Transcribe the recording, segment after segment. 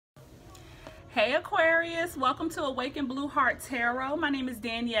Hey Aquarius, welcome to Awaken Blue Heart Tarot. My name is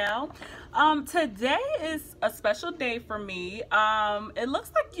Danielle. Today is a special day for me. It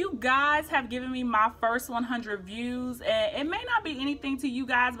looks like you guys have given me my first 100 views, and it may not be anything to you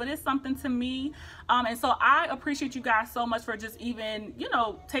guys, but it's something to me. And so I appreciate you guys so much for just even,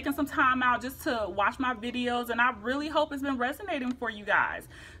 taking some time out just to watch my videos, and I really hope it's been resonating for you guys.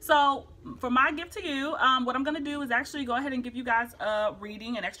 So for my gift to you, what I'm going to do is actually go ahead and give you guys a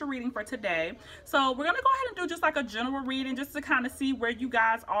reading, an extra reading for today. So we're going to go ahead and do just like a general reading just to kind of see where you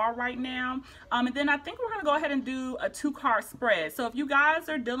guys are right now. And then I think we're going to go ahead and do a 2-card spread. So if you guys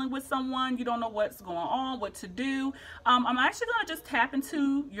are dealing with someone, you don't know what's going on, what to do, I'm actually going to just tap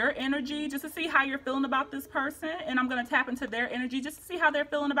into your energy just to see how you're feeling about this person. And I'm going to tap into their energy just to see how they're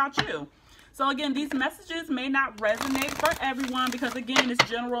feeling about you. So again, these messages may not resonate for everyone because again, it's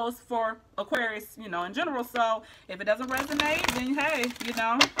general, it's for Aquarius, in general. So if it doesn't resonate, then hey,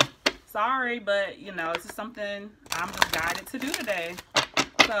 sorry, but it's just something I'm just guided to do today.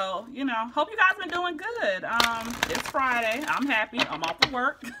 So, hope you guys been doing good. It's Friday. I'm happy. I'm off of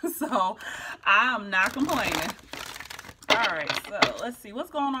work. So I'm not complaining. All right, so let's see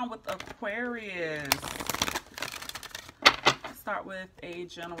what's going on with Aquarius. Start with a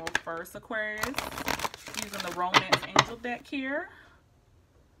general first, Aquarius, using the Romance Angel deck here.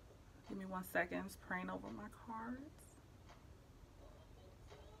 Give me 1 second, just praying over my cards.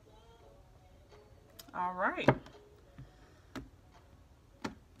 All right,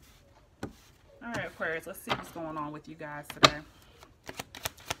 Aquarius, let's see what's going on with you guys today.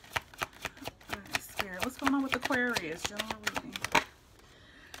 All right, Spirit, what's going on with Aquarius? General reading.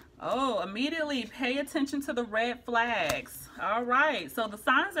 Oh, immediately pay attention to the red flags. All right, so the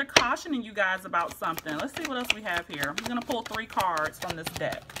signs are cautioning you guys about something. Let's see what else we have here. I'm going to pull 3 cards from this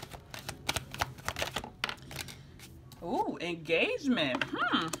deck. Ooh, engagement.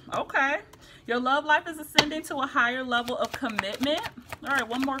 Okay. Your love life is ascending to a higher level of commitment. All right,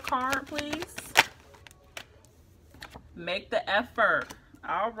 one more card, please. Make the effort.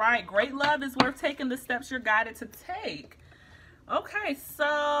 All right, great love is worth taking the steps you're guided to take. Okay,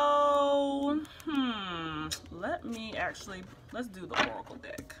 so, let's do the Oracle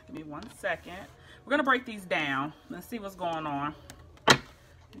deck. Give me 1 second. We're going to break these down. Let's see what's going on.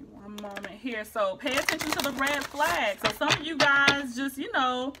 Give me 1 moment here. So pay attention to the red flag. So some of you guys just,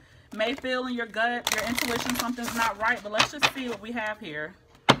 may feel in your gut, your intuition, something's not right. But let's just see what we have here.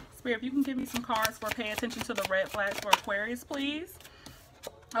 Spirit, if you can give me some cards for pay attention to the red flags for Aquarius, please.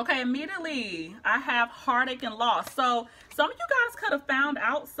 Okay, immediately I have heartache and loss. So some of you guys could have found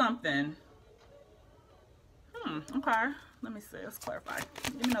out something. Okay, let me see. Let's clarify.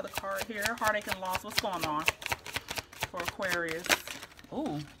 Give me another card here. Heartache and loss. What's going on for Aquarius?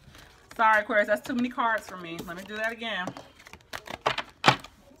 Ooh, sorry, Aquarius. That's too many cards for me. Let me do that again.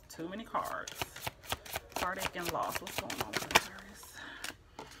 Too many cards. Heartache and loss. What's going on with Aquarius?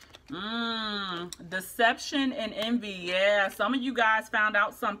 Deception and envy. Yeah, some of you guys found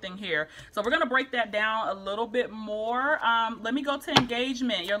out something here. So we're going to break that down a little bit more. Let me go to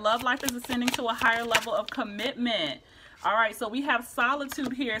engagement. Your love life is ascending to a higher level of commitment. All right, so we have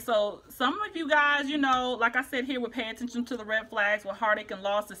solitude here. So some of you guys, like I said here, would pay attention to the red flags with heartache and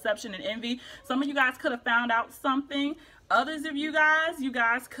loss, deception and envy. Some of you guys could have found out something. Others of you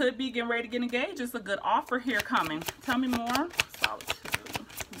guys could be getting ready to get engaged. It's a good offer here coming. Tell me more. Solitude.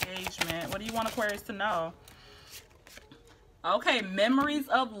 Engagement. What do you want Aquarius to know? Okay, memories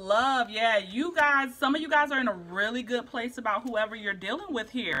of love. Yeah, you guys, some of you guys are in a really good place about whoever you're dealing with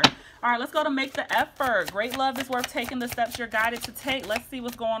here. All right, let's go to make the effort. Great love is worth taking the steps you're guided to take. Let's see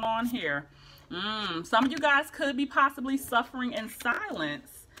what's going on here. Some of you guys could be possibly suffering in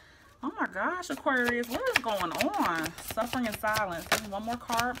silence. Oh my gosh, Aquarius, what is going on? Suffering in silence. Give me one more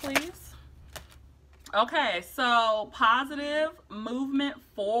card, please. Okay, so positive movement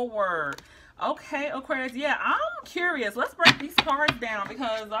forward. Okay, Aquarius, yeah, I'm curious. Let's break these cards down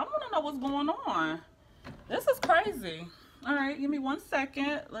because I want to know what's going on. This is crazy. All right, give me 1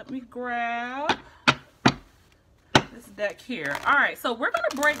 second. Let me grab this deck here. All right, so we're going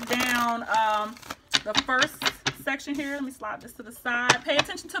to break down the first section here. Let me slide this to the side. Pay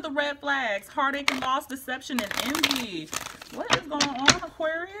attention to the red flags, heartache and loss, deception and envy. What is going on,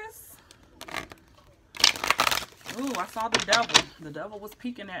 Aquarius? Ooh, I saw the devil. The devil was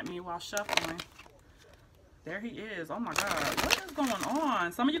peeking at me while shuffling. There he is. Oh my God. What is going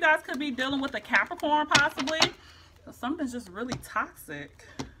on? Some of you guys could be dealing with a Capricorn possibly. So something's just really toxic.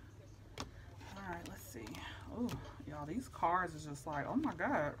 All right, let's see. Ooh, y'all, these cards are just like, oh my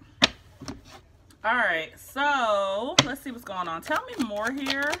God. All right, so let's see what's going on. Tell me more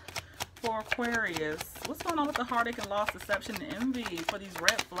here for Aquarius. What's going on with the heartache and loss, deception, and envy for these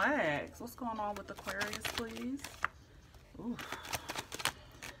red flags? What's going on with Aquarius, please? Ooh.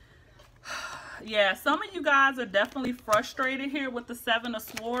 Yeah, some of you guys are definitely frustrated here with the Seven of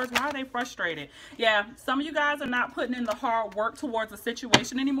Swords. Why are they frustrated? Yeah, some of you guys are not putting in the hard work towards a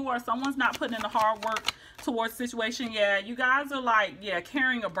situation anymore. Someone's not putting in the hard work towards a situation. Yeah, you guys are like, yeah,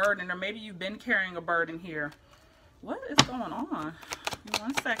 carrying a burden, or maybe you've been carrying a burden here. What is going on?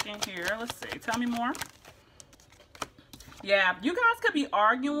 1 second here. Let's see. Tell me more. Yeah, you guys could be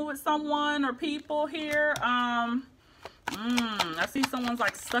arguing with someone or people here. I see someone's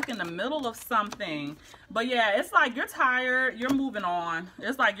like stuck in the middle of something. But yeah, it's like you're tired. You're moving on.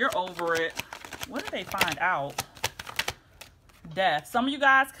 It's like you're over it. What did they find out? Death. Some of you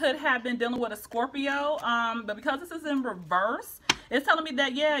guys could have been dealing with a Scorpio. But because this is in reverse, it's telling me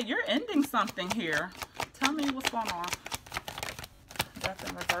that, yeah, you're ending something here. Tell me what's going on. Death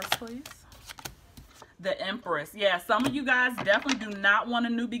in reverse, please. The Empress. Yeah, some of you guys definitely do not want a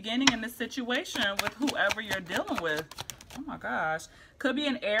new beginning in this situation with whoever you're dealing with. Oh my gosh. Could be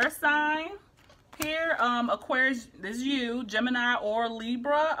an air sign here. Aquarius, this is you, Gemini or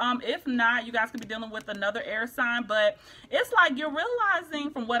Libra. If not, you guys could be dealing with another air sign. But it's like you're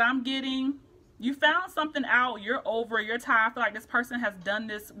realizing from what I'm getting, you found something out. You're over it. You're tired. I feel like this person has done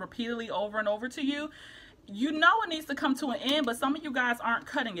this repeatedly over and over to you. You know it needs to come to an end, but some of you guys aren't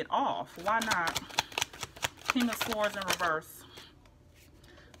cutting it off. Why not? King of Swords in reverse.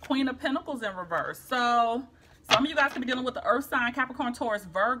 Queen of Pentacles in reverse. So some of you guys could be dealing with the Earth sign, Capricorn, Taurus,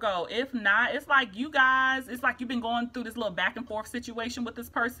 Virgo. If not, it's like you guys, it's like you've been going through this little back and forth situation with this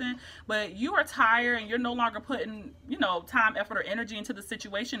person, but you are tired and you're no longer putting, you know, time, effort, or energy into the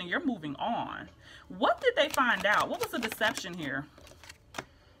situation, and you're moving on. What did they find out? What was the deception here?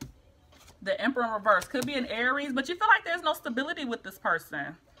 The Emperor in reverse. Could be an Aries, but you feel like there's no stability with this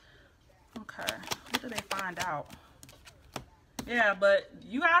person. Okay. What did they find out? Yeah, but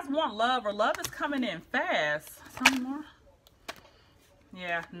you guys want love, or love is coming in fast. Some more.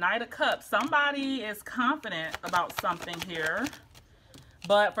 Yeah, Knight of Cups. Somebody is confident about something here,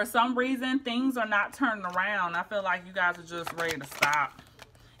 but for some reason, things are not turning around. I feel like you guys are just ready to stop.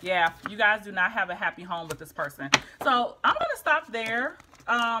 Yeah, you guys do not have a happy home with this person. So I'm going to stop there.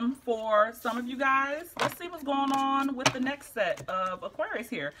 For some of you guys, let's see what's going on with the next set of Aquarius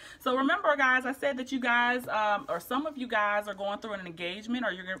here. So remember, guys, I said that you guys, or some of you guys are going through an engagement,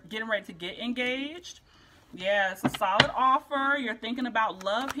 or you're getting ready to get engaged. Yeah, it's a solid offer. You're thinking about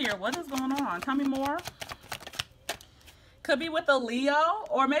love here. What is going on? Tell me more. Could be with a Leo,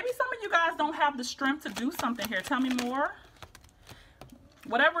 or maybe some of you guys don't have the strength to do something here. Tell me more.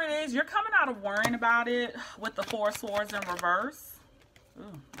 Whatever it is, you're coming out of worrying about it with the Four of Swords in reverse.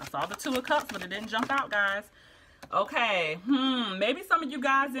 Ooh, I saw the Two of Cups, but it didn't jump out, guys. Okay, maybe some of you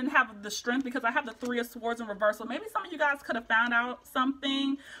guys didn't have the strength because I have the Three of Swords in reverse. So maybe some of you guys could have found out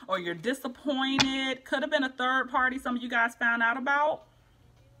something, or you're disappointed. Could have been a third party some of you guys found out about,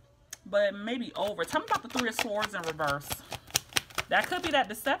 but maybe over. Tell me about the Three of Swords in reverse. That could be that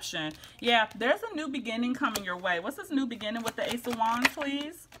deception. Yeah, there's a new beginning coming your way. What's this new beginning with the Ace of Wands,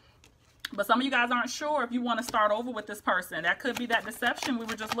 please? But some of you guys aren't sure if you want to start over with this person. That could be that deception we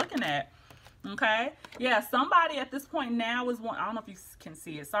were just looking at. Okay? Yeah, somebody at this point now is wanting, I don't know if you can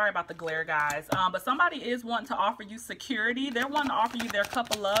see it. Sorry about the glare, guys. But somebody is wanting to offer you security. They're wanting to offer you their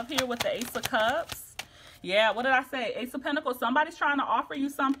cup of love here with the Ace of Cups. Yeah, what did I say? Ace of Pentacles. Somebody's trying to offer you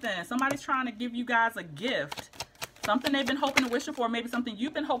something. Somebody's trying to give you guys a gift. Something they've been hoping and wishing for. Maybe something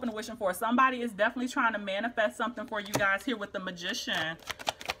you've been hoping and wishing for. Somebody is definitely trying to manifest something for you guys here with the Magician.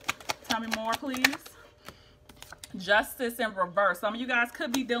 Tell me more, please. Justice in reverse. Some of you guys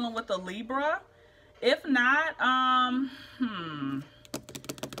could be dealing with a Libra. If not, some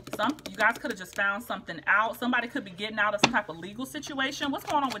you guys could have just found something out. Somebody could be getting out of some type of legal situation. What's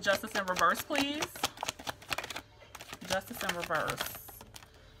going on with Justice in reverse, please? Justice in reverse.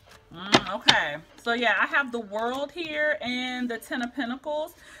 Okay, so yeah, I have the World here and the Ten of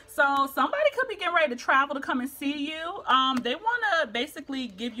Pentacles. So somebody could be getting ready to travel to come and see you. They want to basically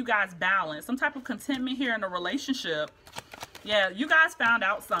give you guys balance, some type of contentment here in a relationship. Yeah, you guys found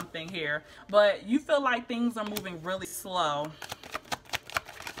out something here, but you feel like things are moving really slow.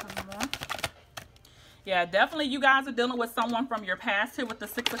 Yeah, definitely you guys are dealing with someone from your past here with the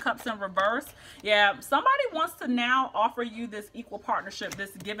Six of Cups in reverse. Yeah, somebody wants to now offer you this equal partnership,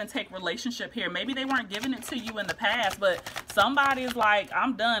 this give and take relationship here. Maybe they weren't giving it to you in the past, but somebody is like,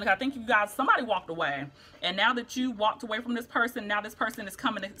 I'm done. I think you guys, somebody walked away. And now that you walked away from this person, now this person is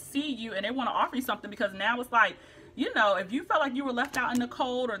coming to see you and they want to offer you something, because now it's like, you know, if you felt like you were left out in the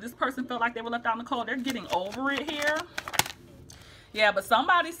cold, or this person felt like they were left out in the cold, they're getting over it here. Yeah, but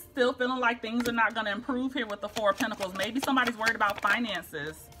somebody's still feeling like things are not going to improve here with the Four of Pentacles. Maybe somebody's worried about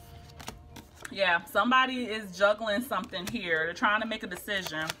finances. Yeah, somebody is juggling something here. They're trying to make a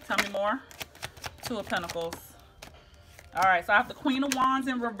decision. Tell me more. Two of Pentacles. All right, so I have the Queen of Wands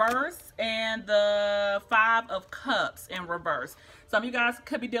in reverse and the Five of Cups in reverse. Some of you guys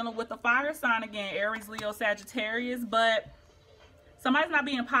could be dealing with the fire sign again, Aries, Leo, Sagittarius, but somebody's not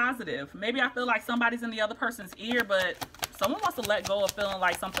being positive. Maybe I feel like somebody's in the other person's ear, but someone wants to let go of feeling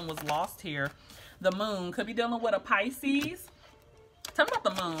like something was lost here. The Moon could be dealing with a Pisces. Tell me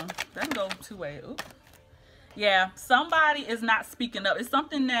about the Moon. That can go two ways. Ooh. Yeah, somebody is not speaking up. It's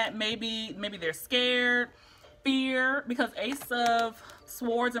something that maybe they're scared, fear, because Ace of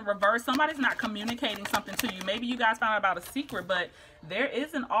Swords in reverse. Somebody's not communicating something to you. Maybe you guys found out about a secret, but there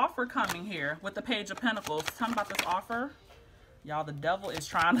is an offer coming here with the Page of Pentacles. Tell me about this offer. Y'all, the devil is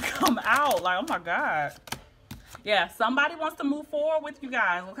trying to come out. Like, oh my God. Yeah, somebody wants to move forward with you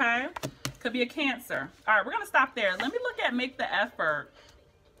guys, okay? Could be a Cancer. All right, we're going to stop there. Let me look at make the effort.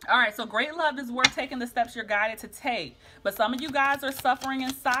 All right, so great love is worth taking the steps you're guided to take. But some of you guys are suffering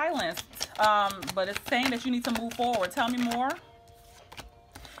in silence. But it's saying that you need to move forward. Tell me more.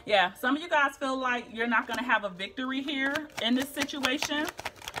 Yeah, some of you guys feel like you're not going to have a victory here in this situation.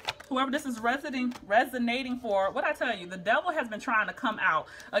 Whoever this is resonating for, what I tell you, the devil has been trying to come out.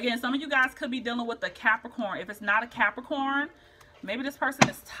 Again, some of you guys could be dealing with a Capricorn. If it's not a Capricorn, maybe this person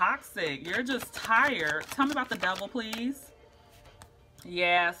is toxic. You're just tired. Tell me about the devil, please.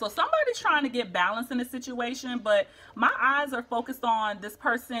 Yeah, so somebody's trying to get balance in this situation, but my eyes are focused on this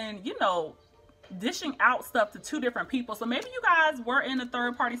person, you know, dishing out stuff to two different people. So maybe you guys were in a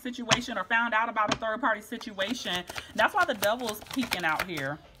third-party situation or found out about a third-party situation. That's why the devil's peeking out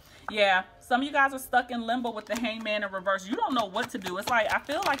here. Yeah, some of you guys are stuck in limbo with the Hangman in reverse. You don't know what to do. It's like, I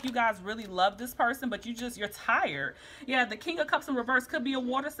feel like you guys really love this person, but you're tired. Yeah, the King of Cups in reverse could be a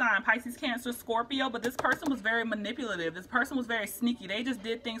water sign, Pisces, Cancer, Scorpio, but this person was very manipulative. This person was very sneaky. They just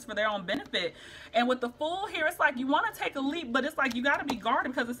did things for their own benefit. And with the Fool here, it's like you want to take a leap, but it's like you got to be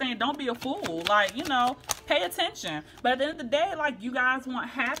guarded because it's saying don't be a fool. Like, you know, pay attention. But at the end of the day, like, you guys want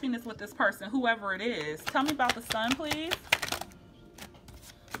happiness with this person, whoever it is. Tell me about the Sun, please.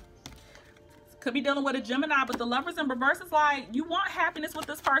 Could be dealing with a Gemini, but the Lovers in reverse is like, you want happiness with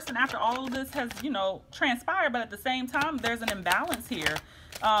this person after all of this has, you know, transpired. But at the same time, there's an imbalance here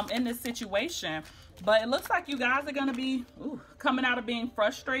in this situation. But it looks like you guys are going to be coming out of being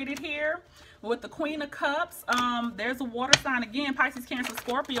frustrated here. With the Queen of Cups, there's a water sign again, Pisces, Cancer,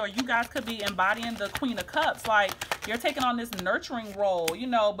 Scorpio. You guys could be embodying the Queen of Cups. Like, you're taking on this nurturing role, you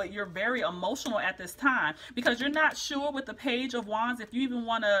know, but you're very emotional at this time because you're not sure with the Page of Wands if you even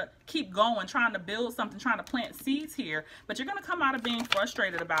want to keep going, trying to build something, trying to plant seeds here. But you're going to come out of being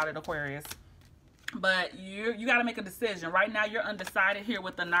frustrated about it, Aquarius. But you got to make a decision. Right now, you're undecided here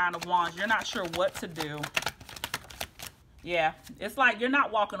with the Nine of Wands. You're not sure what to do. Yeah, it's like you're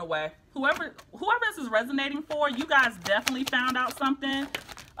not walking away. Whoever this is resonating for, you guys definitely found out something.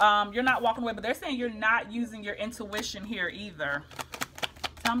 You're not walking away, but they're saying you're not using your intuition here either.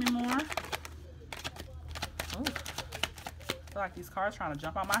 Tell me more. Ooh, I feel like these cards trying to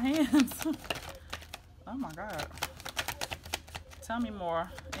jump out my hands. Oh my God. Tell me more.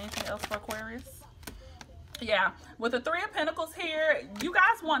 Anything else for Aquarius? Yeah, with the Three of Pentacles here, you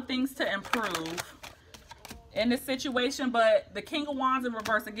guys want things to improve in this situation, but the King of Wands in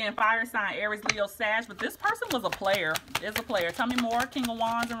reverse, again, fire sign, Aries, Leo, Sag, but this person was a player, is a player. Tell me more, King of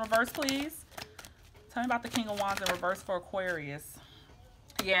Wands in reverse, please. Tell me about the King of Wands in reverse for Aquarius.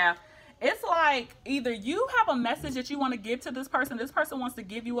 Yeah, it's like either you have a message that you want to give to this person wants to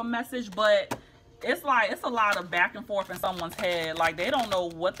give you a message, but it's like, it's a lot of back and forth in someone's head. Like, they don't know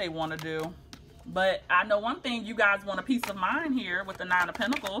what they want to do. But I know one thing, you guys want a peace of mind here with the Nine of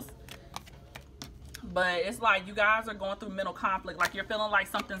Pentacles. But it's like you guys are going through mental conflict. Like you're feeling like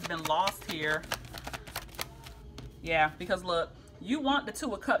something's been lost here. Yeah, because look, you want the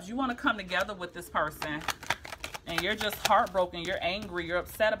Two of Cups. You want to come together with this person. And you're just heartbroken. You're angry. You're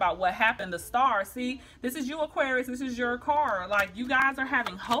upset about what happened. The Star. See, this is you, Aquarius. This is your card. Like you guys are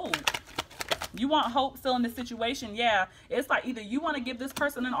having hope. You want hope still in this situation. Yeah, it's like either you want to give this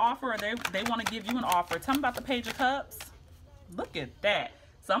person an offer or they want to give you an offer. Tell me about the Page of Cups. Look at that.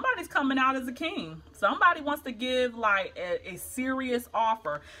 Somebody's coming out as a king. Somebody wants to give like a serious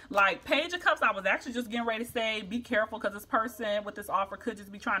offer. Like Page of Cups, I was actually just getting ready to say, be careful because this person with this offer could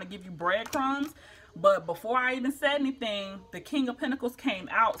just be trying to give you breadcrumbs. But before I even said anything, the King of Pentacles came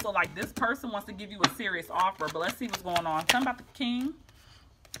out. So like this person wants to give you a serious offer. But let's see what's going on. Tell me about the King.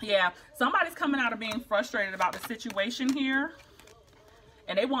 Yeah, somebody's coming out of being frustrated about the situation here.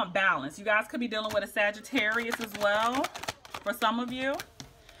 And they want balance. You guys could be dealing with a Sagittarius as well. for some of you.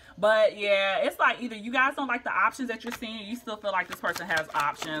 But yeah, it's like either you guys don't like the options that you're seeing, or you still feel like this person has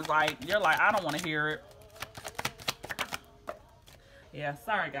options. Like, you're like, I don't want to hear it. Yeah,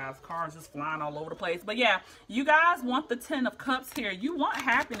 sorry guys, cars just flying all over the place. But yeah, you guys want the 10 of Cups here. You want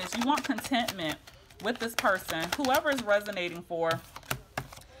happiness. You want contentment with this person, whoever is resonating for.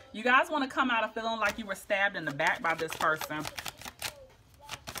 You guys want to come out of feeling like you were stabbed in the back by this person.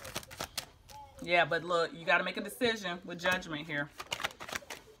 Yeah, but look, you got to make a decision with Judgment here.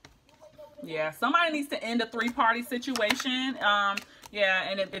 Yeah, somebody needs to end a 3-party situation. Yeah,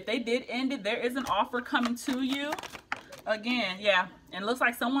 and if they did end it, there is an offer coming to you. Again, yeah, and it looks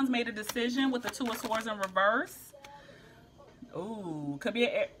like someone's made a decision with the 2 of Swords in reverse. Ooh, could be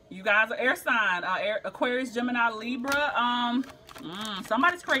you guys are air sign, Aquarius, Gemini, Libra.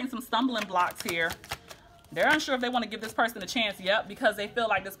 Somebody's creating some stumbling blocks here. They're unsure if they want to give this person a chance. Yep, because they feel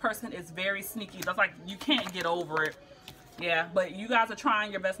like this person is very sneaky. That's like you can't get over it. Yeah, but you guys are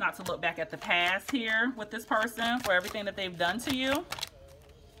trying your best not to look back at the past here with this person for everything that they've done to you.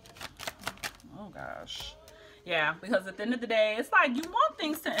 Oh gosh. Yeah, because at the end of the day, it's like you want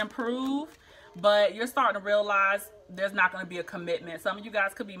things to improve, but you're starting to realize there's not going to be a commitment. Some of you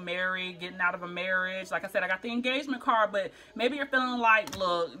guys could be married, getting out of a marriage. Like I said, I got the engagement card, but maybe you're feeling like,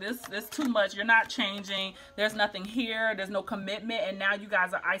 look, this is too much. You're not changing. There's nothing here. There's no commitment. And now you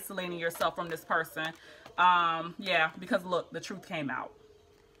guys are isolating yourself from this person. Yeah, because look, the truth came out.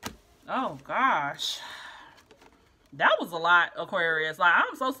 Oh, gosh. That was a lot, Aquarius. Like,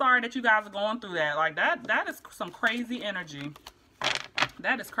 I'm so sorry that you guys are going through that. Like, that is some crazy energy.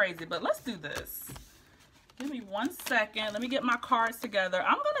 That is crazy. But let's do this. Give me 1 second. Let me get my cards together.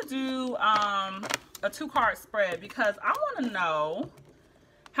 I'm going to do a 2-card spread because I want to know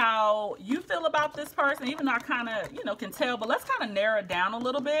how you feel about this person, even though I kind of, you know, can tell. But let's kind of narrow it down a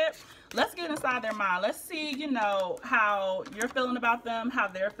little bit. Let's get inside their mind. Let's see, you know, how you're feeling about them, how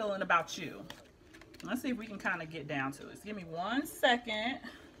they're feeling about you. Let's see if we can kind of get down to it. Give me 1 second.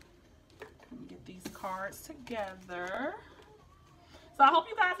 Let me get these cards together. So I hope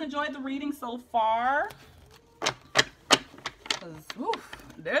you guys enjoyed the reading so far.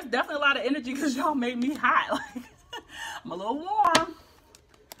 There's definitely a lot of energy because y'all made me hot. Like, I'm a little warm.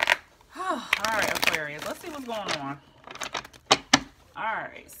 All right, Aquarius. Let's see what's going on. All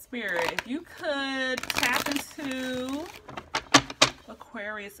right, Spirit, if you could tap into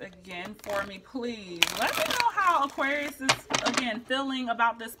Aquarius again for me, please. Let me know how Aquarius is, again, feeling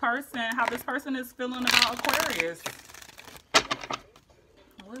about this person, how this person is feeling about Aquarius.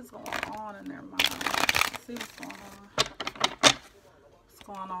 What is going on in their mind? Let's see what's going on. What's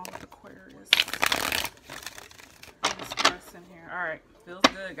going on with Aquarius? This person here. All right, feels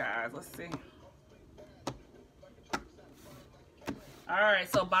good, guys. Let's see. All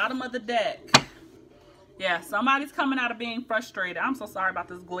right, so bottom of the deck. Yeah, somebody's coming out of being frustrated. I'm so sorry about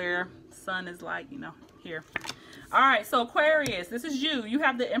this glare. Sun is like, you know, here. All right, so Aquarius, this is you. You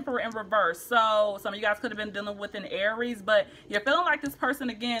have the Emperor in reverse. So some of you guys could have been dealing with an Aries, but you're feeling like this person,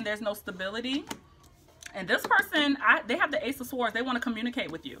 again, there's no stability. And this person, they have the Ace of Swords. They want to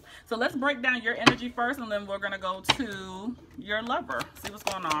communicate with you. So let's break down your energy first, and then we're going to go to your lover. See what's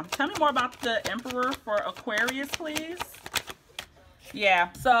going on. Tell me more about the Emperor for Aquarius, please.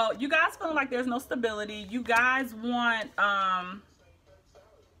 Yeah, so you guys feeling like there's no stability. You guys want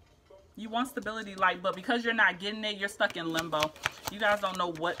stability, like, but because you're not getting it, you're stuck in limbo. You guys don't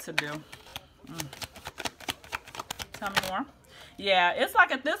know what to do. Tell me more. Yeah, it's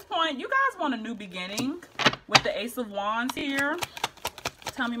like at this point, you guys want a new beginning with the Ace of Wands here.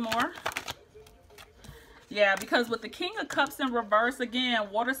 Tell me more. Yeah, because with the King of Cups in reverse, again,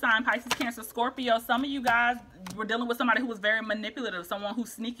 water sign, Pisces, Cancer, Scorpio, some of you guys were dealing with somebody who was very manipulative, someone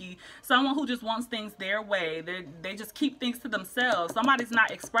who's sneaky, someone who just wants things their way. They just keep things to themselves. Somebody's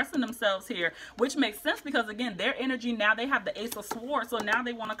not expressing themselves here, which makes sense because, again, their energy, now they have the Ace of Swords, so now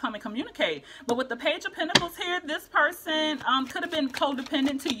they want to come and communicate. But with the Page of Pentacles here, this person could have been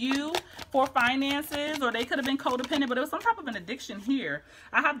codependent to you for finances, or they could have been codependent, but it was some type of an addiction here.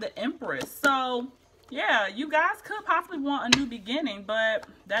 I have the Empress. So yeah, you guys could possibly want a new beginning, but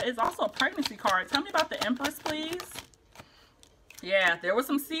that is also a pregnancy card. Tell me about the Empress, please. Yeah, there were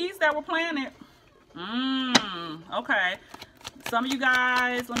some seeds that were planted. Okay. Some of you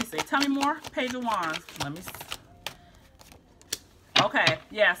guys, let me see. Tell me more. Page of Wands. Let me see. Okay,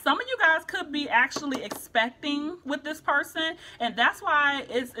 yeah, some of you guys could be actually expecting with this person, and that's why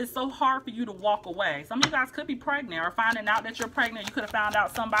it's so hard for you to walk away. Some of you guys could be pregnant or finding out that you're pregnant. You could have found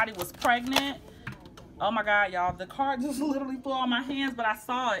out somebody was pregnant. Oh my God, y'all, the card just literally flew on my hands, but I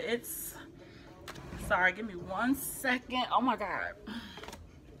saw it. It's, sorry, give me 1 second. Oh my God.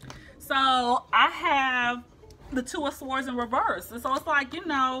 So I have the Two of Swords in reverse. And so it's like, you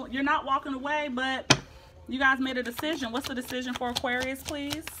know, you're not walking away, but you guys made a decision. What's the decision for Aquarius,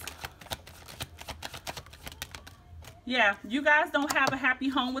 please? Yeah, you guys don't have a happy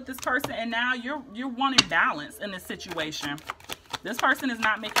home with this person, and now you're wanting balance in this situation. This person is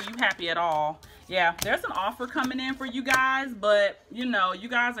not making you happy at all. Yeah, there's an offer coming in for you guys, but you know, you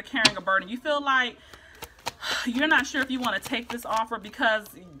guys are carrying a burden. You feel like you're not sure if you want to take this offer because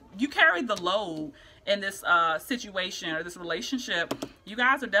you carry the load in this situation or this relationship. You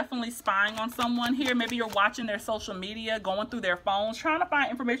guys are definitely spying on someone here. Maybe you're watching their social media, going through their phones, trying to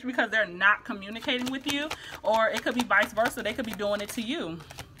find information because they're not communicating with you, or it could be vice versa. They could be doing it to you.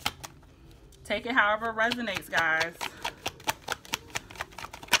 Take it however it resonates, guys.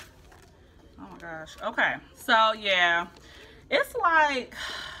 Oh my gosh. Okay, so yeah, it's like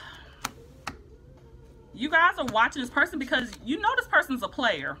you guys are watching this person because you know this person's a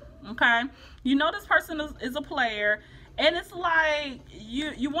player. Okay, you know this person is a player, and it's like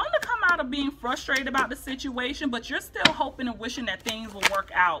you want to come out of being frustrated about the situation, but you're still hoping and wishing that things will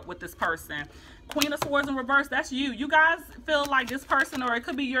work out with this person. Queen of Swords in reverse, that's you. You guys feel like this person, or it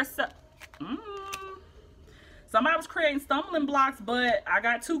could be yourself. Somebody was creating stumbling blocks, but I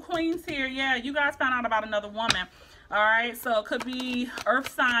got two queens here. Yeah, you guys found out about another woman. All right, so it could be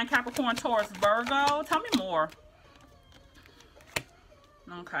Earth sign, Capricorn, Taurus, Virgo. Tell me more.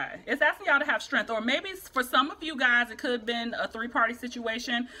 Okay, it's asking y'all to have strength, or maybe for some of you guys it could have been a three-party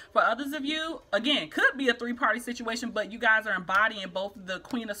situation. For others of you, again, could be a three-party situation, but you guys are embodying both the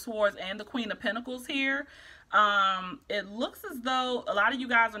Queen of Swords and the Queen of Pentacles here. It looks as though a lot of you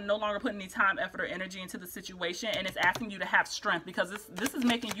guys are no longer putting any time, effort, or energy into the situation, and it's asking you to have strength because this is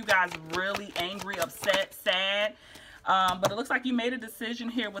making you guys really angry, upset, sad. But it looks like you made a decision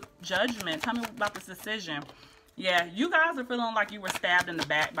here with Judgment. Tell me about this decision. Yeah, you guys are feeling like you were stabbed in the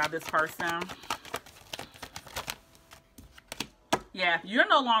back by this person. Yeah, you're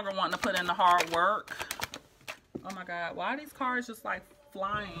no longer wanting to put in the hard work. Oh my God, why are these cards just like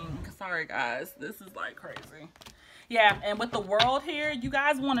flying? Sorry guys, this is like crazy. Yeah, and with the World here, you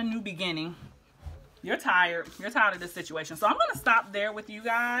guys want a new beginning. You're tired. You're tired of this situation. So I'm going to stop there with you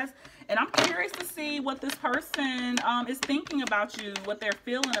guys. And I'm curious to see what this person is thinking about you, what they're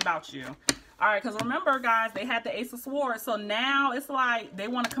feeling about you. All right, because remember, guys, they had the Ace of Swords. So now it's like they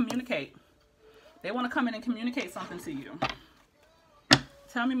want to communicate. They want to come in and communicate something to you.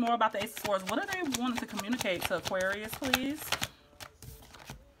 Tell me more about the Ace of Swords. What are they wanting to communicate to Aquarius, please?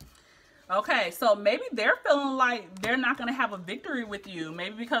 Okay, so maybe they're feeling like they're not going to have a victory with you.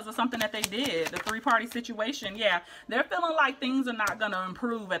 Maybe because of something that they did, the three-party situation. Yeah, they're feeling like things are not going to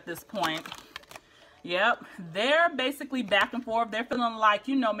improve at this point. Yep, they're basically back and forth. They're feeling like,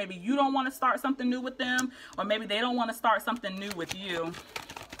 you know, maybe you don't want to start something new with them, or maybe they don't want to start something new with you.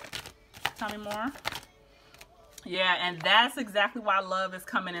 Tell me more. Yeah, and that's exactly why love is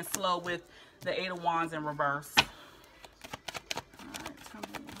coming in slow with the Eight of Wands in reverse.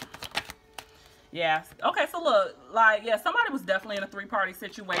 Yeah. Okay, so look, like, yeah, somebody was definitely in a three-party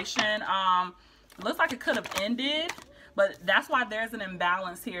situation. Looks like it could have ended, but that's why there's an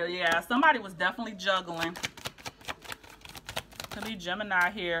imbalance here. Yeah, somebody was definitely juggling. Could be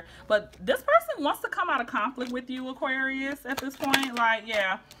Gemini here. But this person wants to come out of conflict with you, Aquarius, at this point. Like,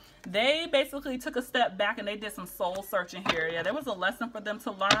 yeah, they basically took a step back and they did some soul searching here. Yeah, there was a lesson for them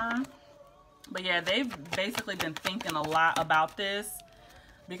to learn. But yeah, they've basically been thinking a lot about this.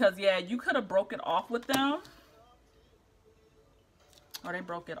 Because, yeah, you could have broke it off with them. Or they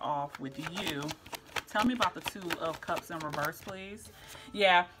broke it off with you. Tell me about the Two of Cups in reverse, please.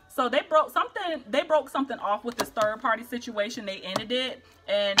 Yeah, so they broke something off with this third-party situation. They ended it.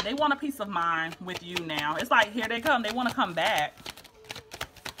 And they want a peace of mind with you now. It's like, here they come. They want to come back.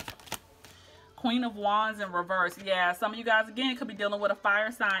 Queen of Wands in reverse. Yeah, some of you guys, again, could be dealing with a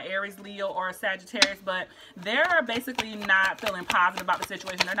fire sign, Aries, Leo, or a Sagittarius, but they're basically not feeling positive about the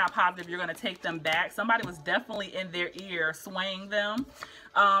situation. They're not positive you're going to take them back. Somebody was definitely in their ear swaying them,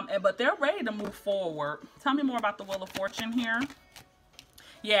 but they're ready to move forward. Tell me more about the Wheel of Fortune here.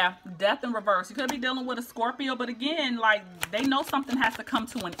 Yeah, Death in reverse. You could be dealing with a Scorpio, but again, like, they know something has to come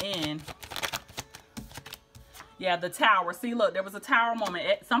to an end. Yeah, the Tower. See, look, there was a Tower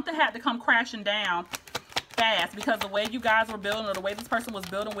moment. Something had to come crashing down fast because the way you guys were building, or the way this person was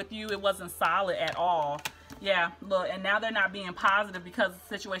building with you, it wasn't solid at all. Yeah, look, and now they're not being positive because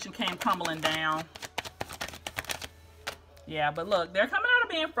the situation came crumbling down. Yeah, but look, they're coming out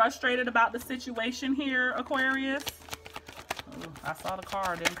of being frustrated about the situation here, Aquarius. Ooh, I saw the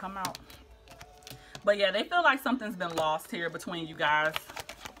card, didn't come out. But yeah, they feel like something's been lost here between you guys.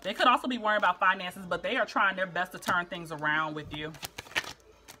 They could also be worrying about finances, but they are trying their best to turn things around with you.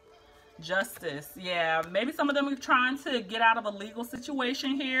 Justice. Yeah, maybe some of them are trying to get out of a legal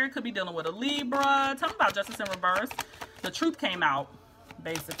situation here. Could be dealing with a Libra. Tell me about justice in reverse. The truth came out,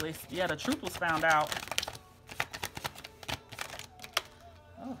 basically. Yeah, the truth was found out.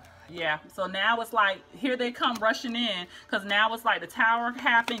 Oh, yeah, so now it's like, here they come rushing in. Because now it's like the tower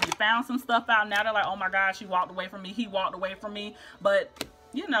happened. You found some stuff out. Now they're like, oh my gosh, she walked away from me. He walked away from me. But,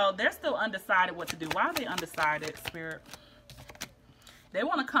 you know, they're still undecided what to do. Why are they undecided, Spirit? They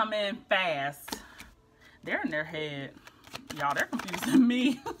want to come in fast. They're in their head. Y'all, they're confusing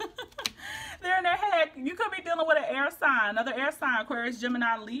me. They're in their head. You could be dealing with an air sign, another air sign, Aquarius,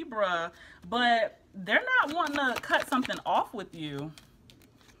 Gemini, Libra. But they're not wanting to cut something off with you.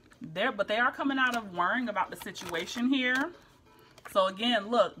 But they are coming out of worrying about the situation here. So again,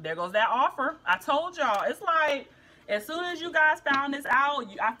 look, there goes that offer. I told y'all, it's like, as soon as you guys found this out,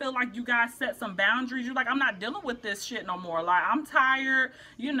 I feel like you guys set some boundaries. You're like, I'm not dealing with this shit no more. Like, I'm tired.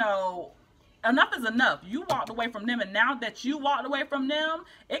 You know, enough is enough. You walked away from them. And now that you walked away from them,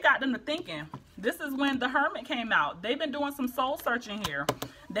 it got them to thinking. This is when the Hermit came out. They've been doing some soul searching here.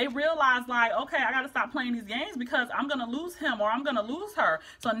 They realized, like, okay, I got to stop playing these games because I'm going to lose him or I'm going to lose her.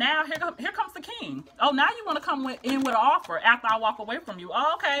 So now here comes the King. Oh, now you want to come in with an offer after I walk away from you.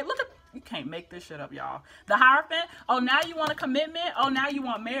 Oh, okay, look at... You can't make this shit up, y'all. The Hierophant. Oh, now you want a commitment? Oh, now you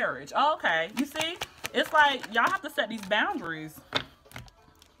want marriage. Oh, okay. You see? It's like, y'all have to set these boundaries.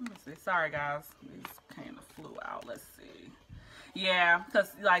 Let me see. Sorry, guys. These kind of flew out. Let's see. Yeah,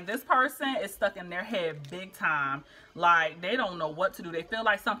 because, like, this person is stuck in their head big time. Like, they don't know what to do. They feel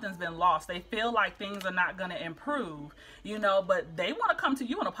like something's been lost. They feel like things are not going to improve, you know, but they want to come to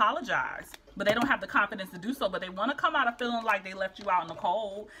you and apologize. But they don't have the confidence to do so. But they want to come out of feeling like they left you out in the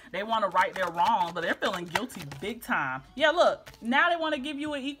cold. They want to right their wrongs, but they're feeling guilty big time. Yeah, look, now they want to give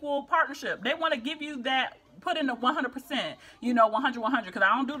you an equal partnership. They want to give you that, put in the 100%, you know, 100-100, because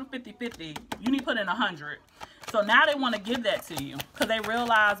I don't do the 50-50. You need to put in 100. So now they want to give that to you because they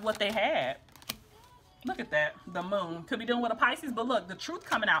realize what they had. Look at that. The moon. Could be dealing with a Pisces, but look, the truth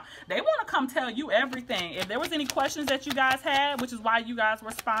coming out. They want to come tell you everything. If there was any questions that you guys had, which is why you guys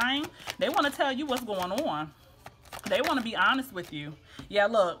were spying, they want to tell you what's going on. They want to be honest with you. Yeah,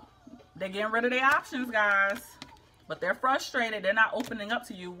 look, they're getting rid of their options, guys. But they're frustrated. They're not opening up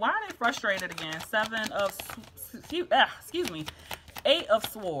to you. Why are they frustrated again? Eight of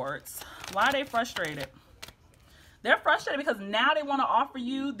Swords. Why are they frustrated? They're frustrated because now they want to offer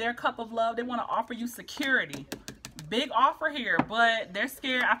you their cup of love. They want to offer you security. Big offer here, but they're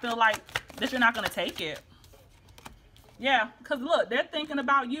scared. I feel like that you're not going to take it. Yeah, because look, they're thinking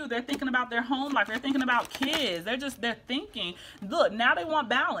about you. They're thinking about their home life. They're thinking about kids. They're thinking. Look, now they want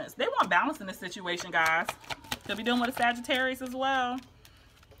balance. They want balance in this situation, guys. Could be dealing with a Sagittarius as well.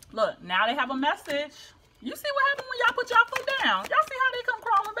 Look, now they have a message. You see what happens when y'all put y'all foot down. Y'all see how they come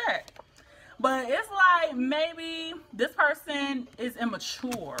crawling back. But it's like maybe this person is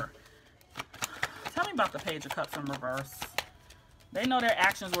immature. Tell me about the Page of Cups in reverse. They know their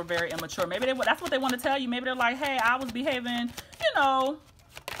actions were very immature. Maybe that's what they want to tell you. Maybe they're like, hey, I was behaving, you know.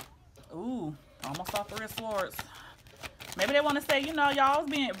 Ooh, almost off 3 of Swords. Maybe they want to say, you know, y'all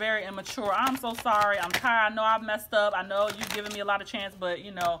was being very immature. I'm so sorry. I'm tired. I know I've messed up. I know you've given me a lot of chance, but,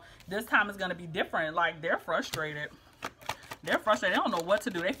 you know, this time is going to be different. Like, they're frustrated. They're frustrated. They don't know what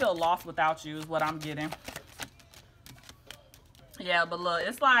to do. They feel lost without you is what I'm getting. Yeah, but look,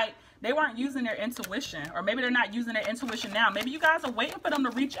 it's like they weren't using their intuition. Or maybe they're not using their intuition now. Maybe you guys are waiting for them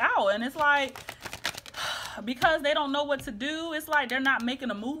to reach out. And it's like, because they don't know what to do, it's like they're not making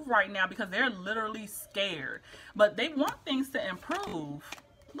a move right now because they're literally scared. But they want things to improve.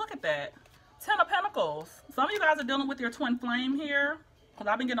 Look at that. 10 of Pentacles. Some of you guys are dealing with your twin flame here.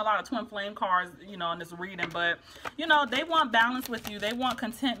 I've been getting a lot of twin flame cards, you know, in this reading, but, you know, they want balance with you. They want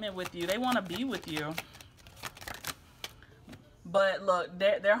contentment with you. They want to be with you. But look,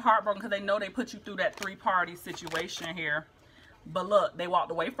 they're heartbroken because they know they put you through that 3-party situation here. But look, they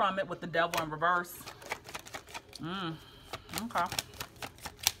walked away from it with the Devil in reverse. Okay.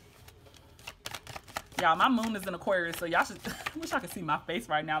 Y'all, my moon is in Aquarius, so y'all should, I wish I could see my face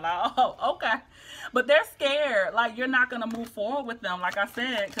right now. Like, oh, okay. But they're scared. Like, you're not going to move forward with them. Like I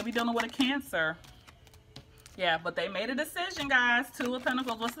said, could be dealing with a Cancer. Yeah, but they made a decision, guys. 2 of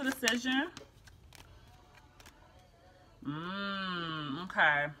Pentacles. What's the decision?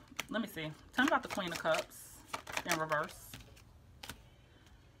 Okay. Let me see. Tell me about the Queen of Cups in reverse.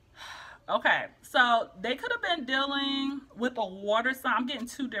 Okay, so they could have been dealing with a water sign. I'm getting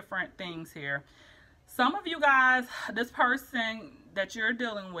 2 different things here. Some of you guys, this person that you're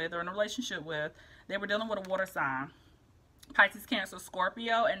dealing with or in a relationship with, they were dealing with a water sign. Pisces, Cancer,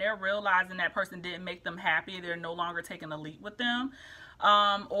 Scorpio, and they're realizing that person didn't make them happy. They're no longer taking a leap with them.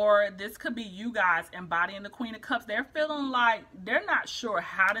 Or this could be you guys embodying the Queen of Cups. They're feeling like they're not sure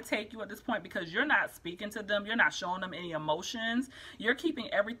how to take you at this point because you're not speaking to them. You're not showing them any emotions. You're keeping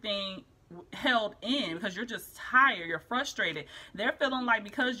everything held in because you're just tired, you're frustrated. They're feeling like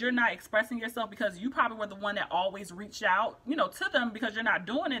because you're not expressing yourself, because you probably were the one that always reached out, you know, to them, because you're not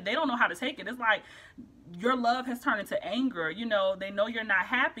doing it, they don't know how to take it. It's like your love has turned into anger. You know, they know you're not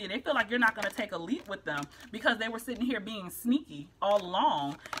happy. They feel like you're not going to take a leap with them because they were sitting here being sneaky all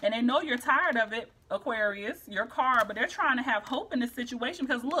along, and they know you're tired of it, Aquarius, your card, but they're trying to have hope in this situation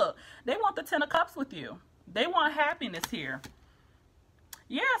because look, they want the 10 of Cups with you. They want happiness here.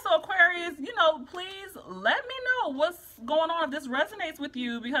 Yeah, so Aquarius, you know, please let me know what's going on, if this resonates with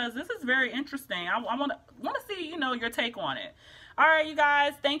you, because this is very interesting. I want to see, you know, your take on it. All right, you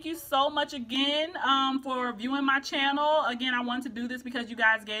guys, thank you so much again for viewing my channel. Again, I wanted to do this because you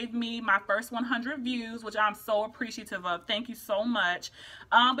guys gave me my first 100 views, which I'm so appreciative of. Thank you so much.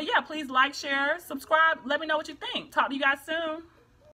 But yeah, please like, share, subscribe. Let me know what you think. Talk to you guys soon.